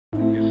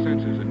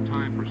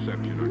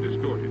perception are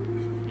distorted.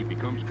 He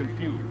becomes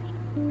confused,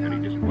 and he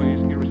displays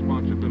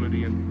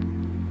irresponsibility and...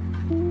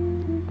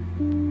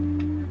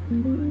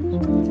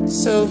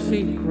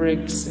 Sophie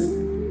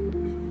Grigson,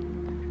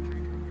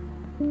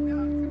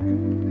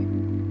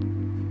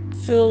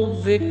 Phil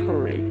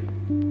Vickery,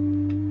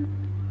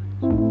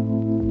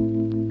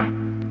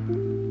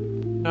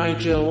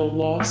 Nigella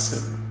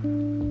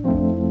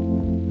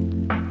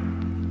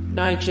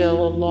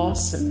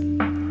Lawson,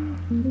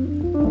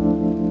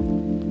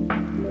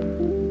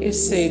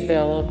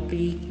 Isabella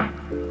Beeton,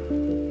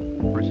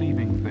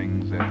 perceiving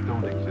things that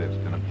don't exist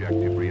in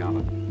objective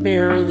reality.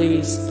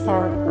 Merrilees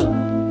Parker,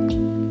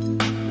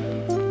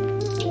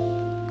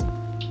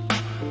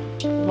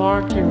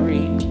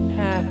 Marguerite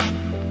Patten,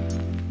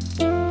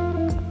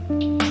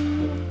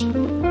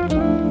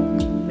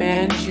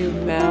 Manju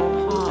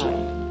Malhi,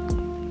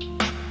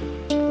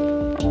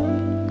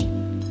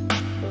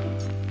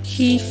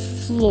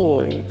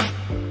 Floyd,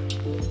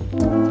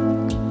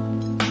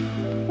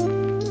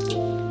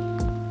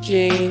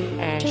 Jane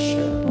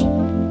Asher,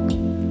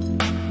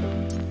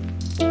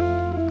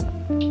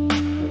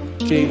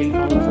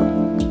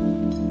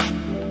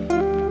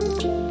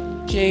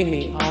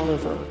 Jamie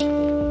Oliver,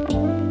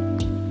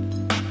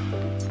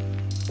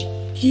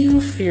 Hugh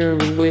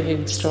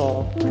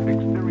Whittingstall,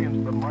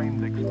 Experience the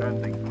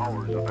mind-expanding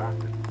powers of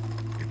acid.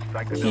 Its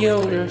psychedelic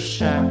Fiona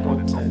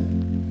Shackleton,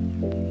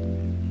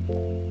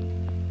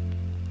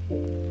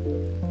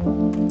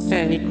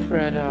 Fanny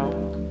Craddock,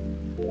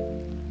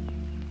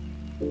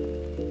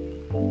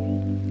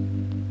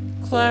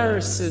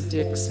 Clarissa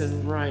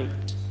Dixon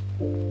Wright,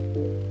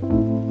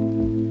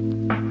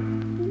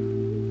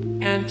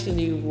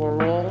 Anthony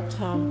Worrell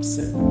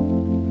Thompson,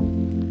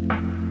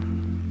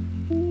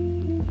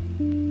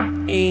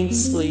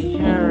 Ainsley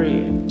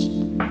Harriet.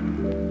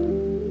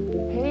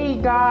 Hey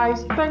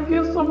guys, thank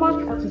you so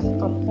much for the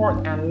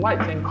support and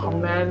likes and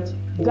comments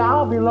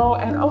down below,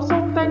 and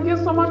also thank you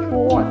so much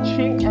for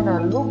watching, and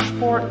I look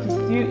forward to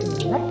see you in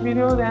the next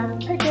video. Then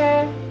take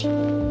care,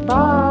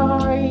 bye.